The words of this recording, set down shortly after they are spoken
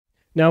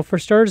Now for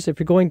starters, if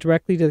you're going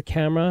directly to the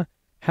camera,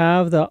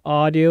 have the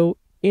audio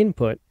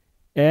input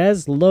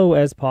as low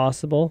as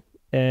possible.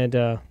 And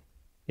of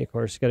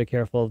course, you got to be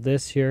careful of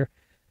this here.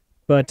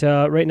 But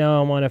right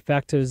now I'm on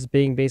effect as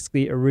being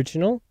basically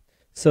original.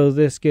 So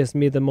this gives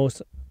me the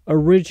most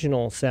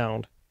original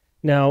sound.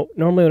 Now,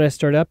 normally when I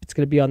start up, it's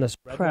going to be on this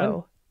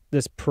Pro.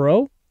 This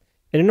Pro.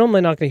 And you're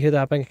normally not going to hear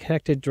that, but I'm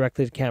connected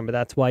directly to camera.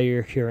 That's why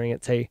you're hearing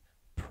it say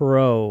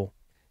Pro.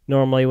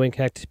 Normally when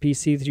connected to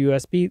PC through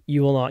USB,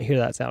 you will not hear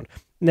that sound.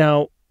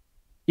 Now,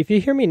 if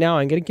you hear me now,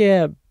 I'm going to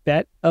get a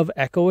bit of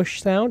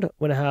echo-ish sound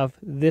when I have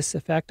this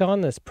effect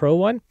on, this Pro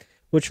one,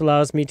 which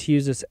allows me to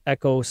use this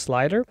echo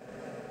slider,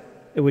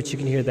 in which you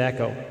can hear the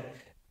echo.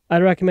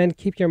 I'd recommend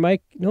keep your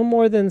mic no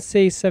more than,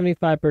 say,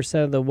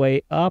 75% of the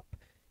way up.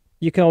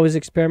 You can always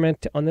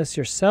experiment on this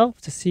yourself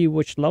to see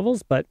which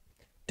levels, but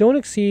don't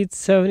exceed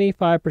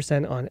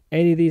 75% on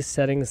any of these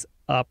settings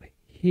up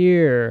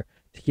here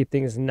to keep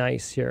things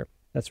nice here.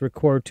 That's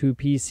record to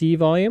PC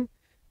volume.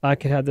 I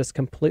could have this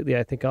completely,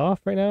 I think,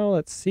 off right now.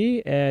 Let's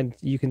see, and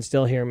you can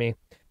still hear me.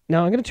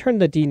 Now I'm going to turn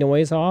the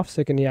denoise off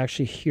so you can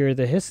actually hear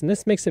the hiss, and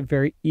this makes it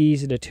very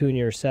easy to tune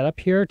your setup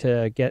here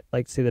to get,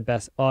 like, say, the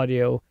best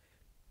audio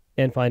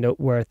and find out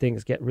where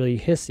things get really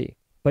hissy.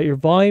 But your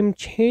volume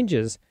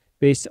changes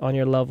based on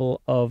your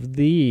level of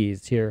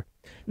these here.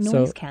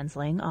 Noise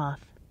cancelling off.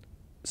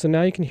 So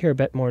now you can hear a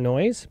bit more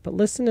noise, but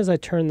listen as I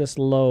turn this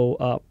low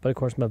up, but of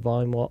course my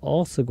volume will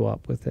also go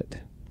up with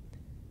it.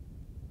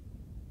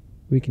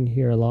 We can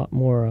hear a lot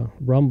more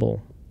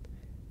rumble.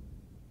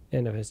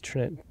 And if I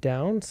turn it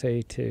down,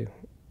 say to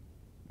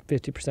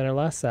 50% or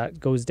less, that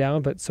goes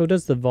down, but so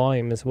does the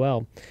volume as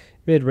well.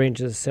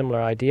 Mid-range is a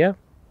similar idea.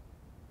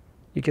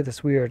 You get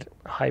this weird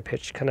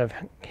high-pitched kind of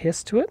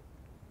hiss to it.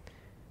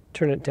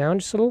 Turn it down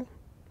just a little.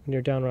 When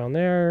you're down around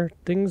there,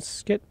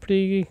 things get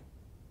pretty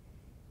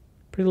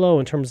low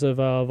in terms of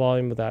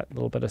volume with that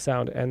little bit of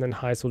sound. And then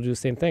highs will do the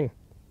same thing,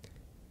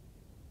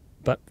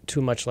 but to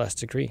a much less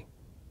degree.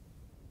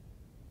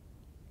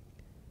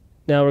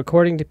 Now,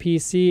 recording to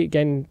PC,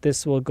 again,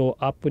 this will go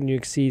up when you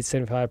exceed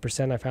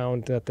 75%. I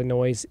found that the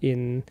noise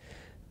in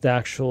the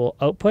actual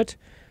output.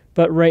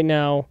 But right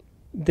now,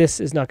 this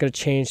is not going to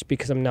change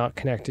because I'm not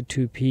connected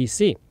to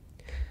PC.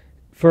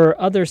 For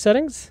other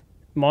settings,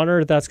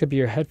 monitor, that's going to be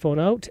your headphone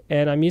out.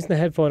 And I'm using the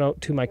headphone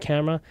out to my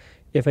camera.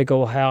 If I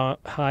go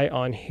high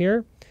on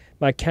here,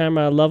 my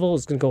camera level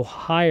is going to go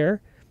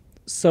higher.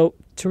 So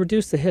to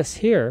reduce the hiss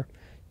here,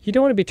 you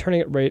don't want to be turning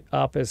it right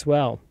up as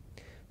well.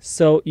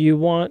 So you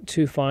want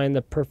to find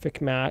the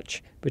perfect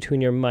match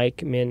between your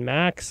mic min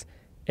max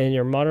and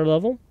your monitor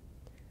level.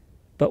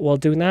 But while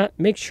doing that,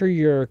 make sure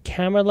your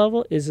camera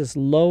level is as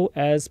low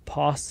as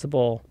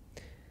possible,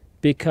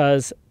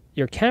 because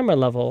your camera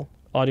level,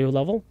 audio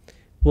level,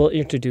 will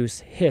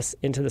introduce hiss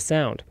into the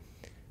sound.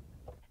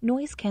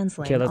 Noise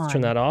cancelling. Okay, let's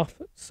turn that off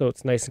so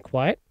it's nice and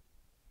quiet.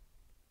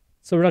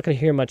 So we're not going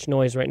to hear much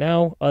noise right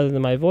now other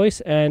than my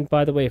voice. And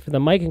by the way, for the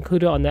mic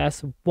included on the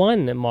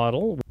S1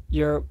 model,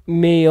 your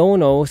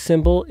Maono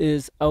symbol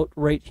is out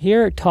right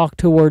here. Talk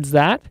towards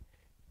that,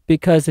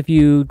 because if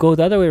you go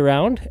the other way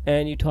around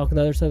and you talk on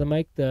the other side of the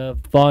mic, the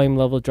volume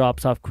level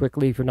drops off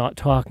quickly if you're not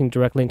talking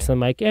directly into the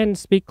mic, and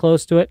speak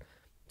close to it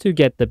to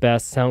get the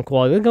best sound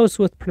quality. That goes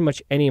with pretty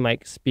much any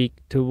mic. Speak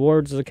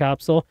towards the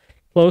capsule,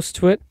 close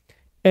to it,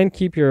 and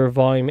keep your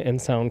volume and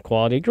sound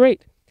quality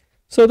great.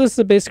 So this is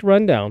a basic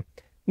rundown.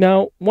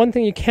 Now, one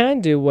thing you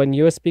can do when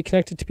USB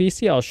connected to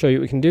PC, I'll show you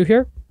what we can do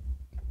here.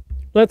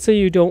 Let's say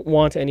you don't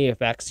want any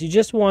effects. You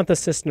just want the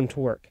system to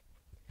work.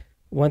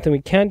 One thing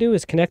we can do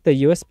is connect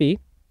the USB,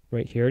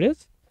 right here it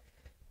is,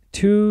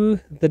 to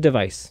the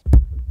device.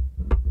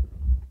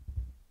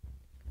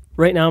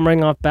 Right now I'm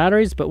running off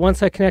batteries, but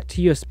once I connect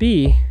to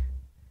USB,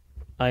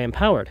 I am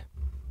powered.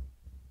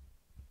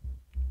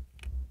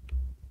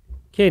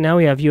 Okay, now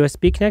we have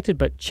USB connected,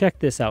 but check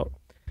this out.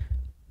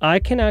 I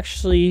can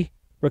actually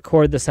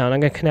record the sound. I'm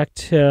going to connect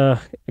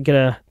to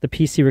the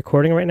PC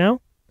recording right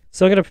now.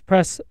 So I'm going to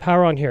press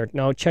power on here.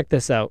 Now check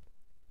this out.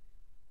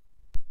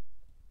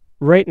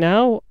 Right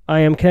now I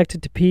am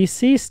connected to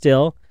PC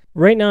still.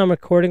 Right now I'm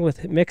recording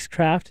with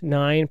Mixcraft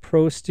 9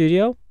 Pro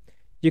Studio.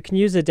 You can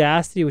use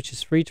Audacity, which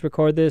is free to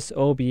record this,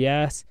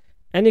 OBS,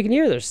 and you can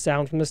hear there's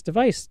sound from this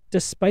device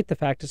despite the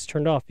fact it's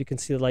turned off. You can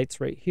see the lights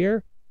right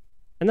here.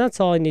 And that's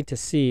all I need to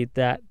see,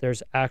 that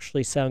there's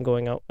actually sound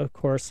going out. Of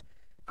course,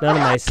 none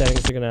of my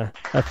settings are going to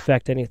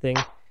affect anything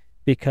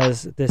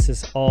because this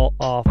is all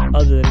off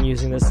other than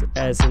using this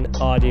as an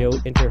audio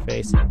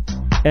interface.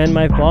 And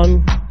my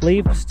volume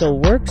leaf still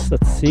works.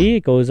 Let's see,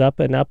 it goes up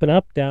and up and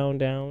up, down,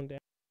 down, down.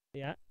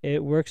 Yeah,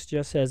 it works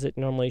just as it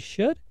normally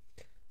should.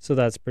 So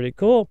that's pretty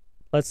cool.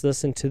 Let's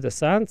listen to the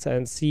sounds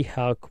and see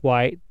how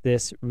quiet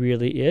this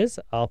really is.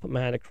 I'll put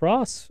my hand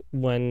across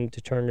when to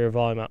turn your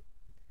volume up.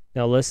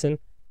 Now listen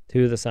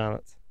to the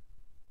silence.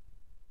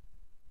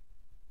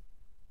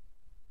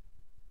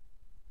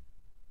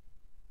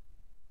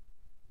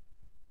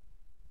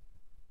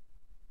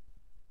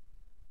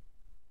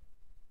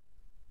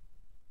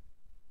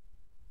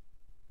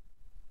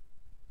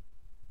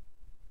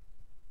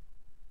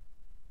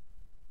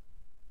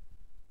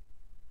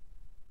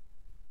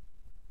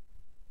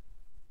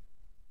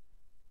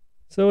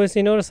 So as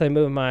you notice, I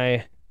moved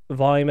my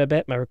volume a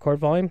bit, my record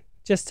volume,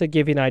 just to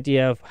give you an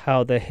idea of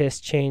how the hiss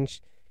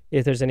changed,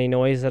 if there's any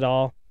noise at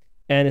all,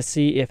 and to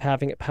see if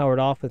having it powered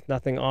off with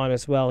nothing on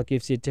as well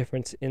gives you a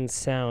difference in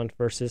sound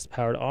versus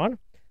powered on.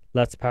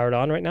 Let's power it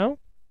on right now.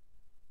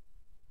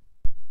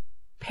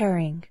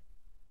 Pairing.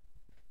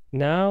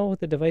 Now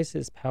the device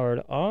is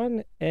powered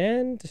on,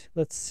 and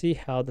let's see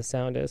how the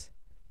sound is.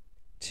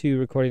 To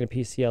recording a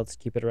PC, I'll just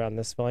keep it around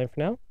this volume for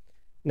now.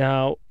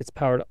 Now it's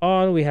powered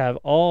on. We have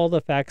all the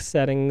effects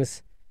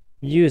settings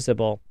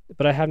usable,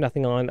 but I have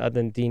nothing on other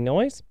than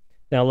denoise.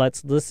 Now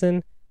let's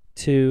listen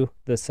to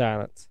the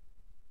silence.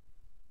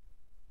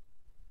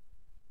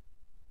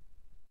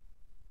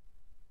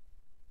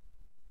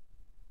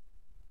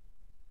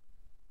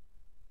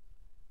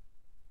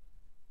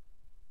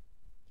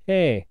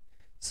 Okay,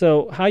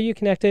 so how you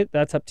connect it,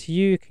 that's up to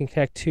you. You can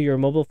connect to your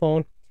mobile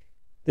phone.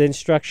 The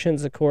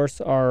instructions, of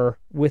course, are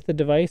with the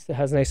device. It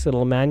has a nice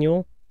little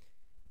manual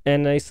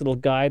and a nice little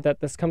guide that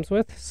this comes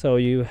with. So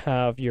you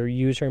have your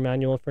user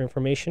manual for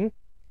information.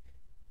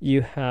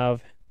 You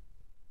have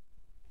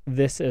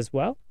this as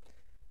well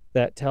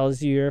that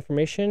tells you your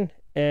information,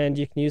 and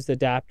you can use the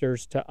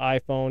adapters to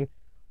iPhone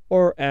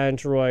or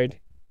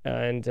Android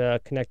and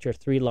connect your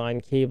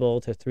 3-line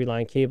cable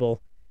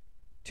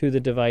to the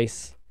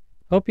device.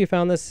 Hope you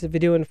found this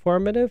video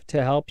informative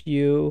to help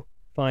you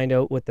find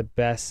out what the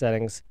best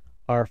settings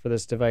are for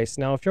this device.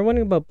 Now, if you're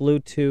wondering about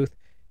Bluetooth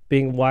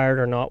being wired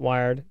or not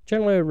wired,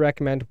 generally I would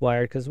recommend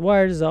wired, because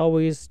wired is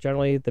always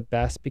generally the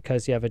best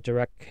because you have a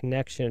direct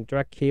connection, a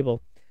direct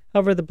cable.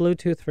 However, the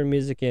Bluetooth for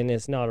music in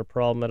is not a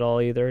problem at all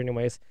either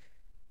anyways.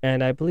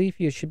 And I believe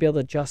you should be able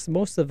to adjust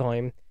most of the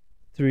volume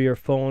through your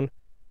phone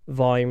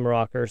volume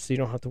rocker, so you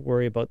don't have to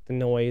worry about the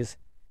noise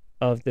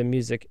of the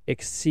music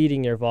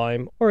exceeding your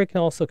volume, or you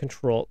can also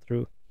control it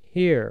through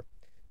here.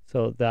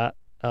 So that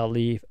I'll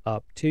leave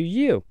up to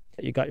you.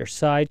 You got your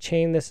side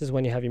chain. This is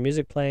when you have your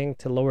music playing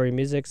to lower your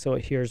music so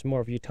it hears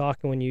more of you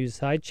talking when you use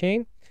side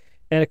chain.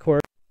 And of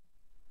course,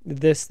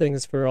 this thing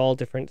is for all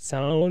different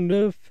sound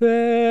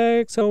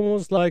effects,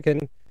 almost like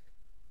an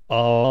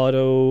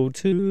auto-tune.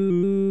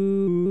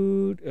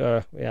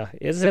 Yeah,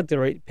 is it the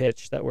right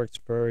pitch that works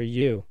for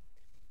you?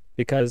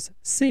 Because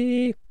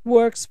C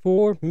works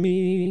for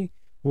me,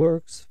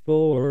 works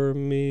for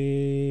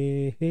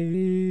me.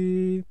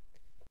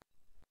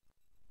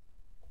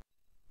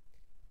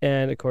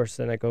 And of course,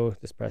 then I go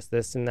just press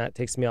this, and that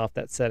takes me off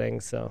that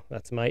setting. So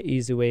that's my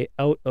easy way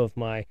out of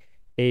my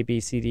A, B,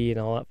 C, D,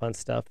 and all that fun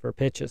stuff for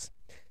pitches.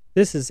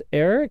 This is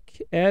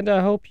Eric, and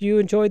I hope you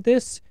enjoyed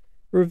this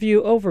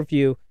review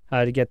overview,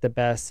 how to get the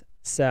best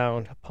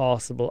sound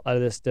possible out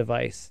of this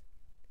device.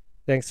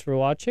 Thanks for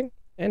watching,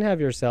 and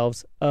have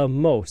yourselves a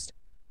most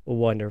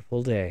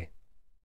wonderful day.